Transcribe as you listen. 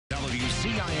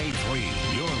WCIA 3,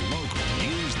 your local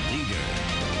news leader.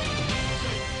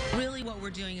 Really what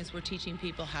we're doing is we're teaching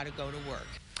people how to go to work.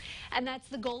 And that's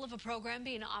the goal of a program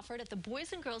being offered at the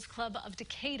Boys and Girls Club of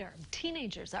Decatur.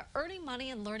 Teenagers are earning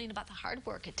money and learning about the hard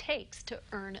work it takes to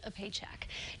earn a paycheck.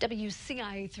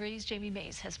 WCIA 3's Jamie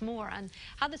Mays has more on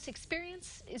how this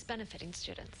experience is benefiting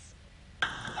students.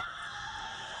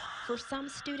 For some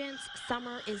students,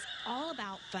 summer is all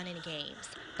about fun and games.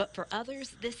 But for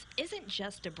others, this isn't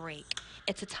just a break.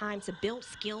 It's a time to build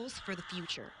skills for the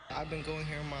future. I've been going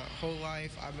here my whole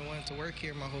life. I've been wanting to work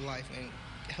here my whole life and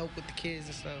help with the kids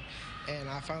and stuff. And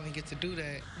I finally get to do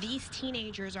that. These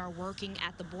teenagers are working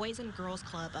at the Boys and Girls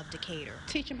Club of Decatur.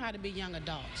 Teach them how to be young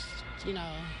adults,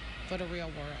 for the real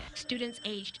world. Students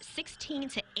aged 16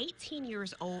 to 18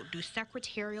 years old do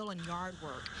secretarial and yard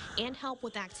work and help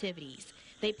with activities.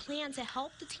 They plan to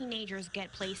help the teenagers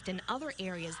get placed in other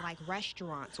areas like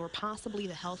restaurants or possibly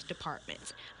the health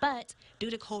department. But due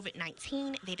to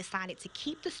COVID-19, they decided to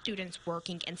keep the students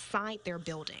working inside their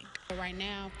building. Right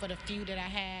now, for the few that I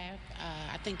have,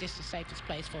 I think this is the safest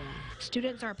place for them.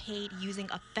 Students are paid using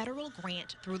a federal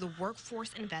grant through the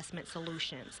Workforce Investment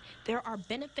Solutions. There are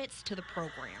benefits to the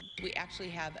program. We actually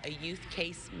have a youth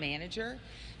case manager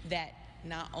that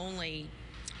not only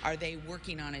are they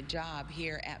working on a job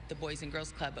here at the Boys and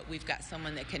Girls Club, but we've got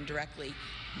someone that can directly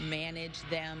manage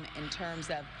them in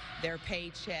terms of their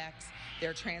paychecks,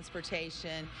 their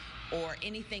transportation, or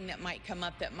anything that might come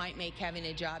up that might make having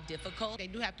a job difficult. They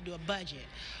do have to do a budget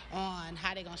on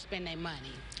how they're going to spend their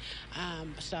money,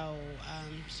 so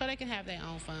they can have their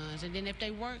own funds. And then if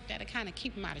they work, that'll kind of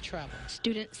keep them out of trouble.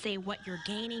 Students say what you're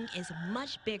gaining is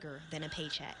much bigger than a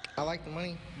paycheck. I like the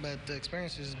money, but the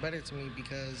experience is better to me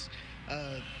because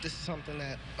this is something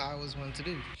that I always wanted to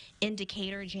do. In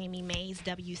Decatur, Jamie Mays,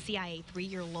 WCIA 3,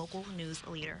 your local news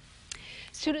leader.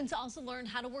 Students also learn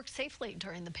how to work safely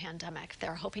during the pandemic.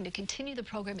 They're hoping to continue the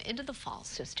program into the fall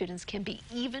so students can be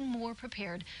even more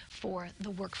prepared for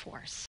the workforce.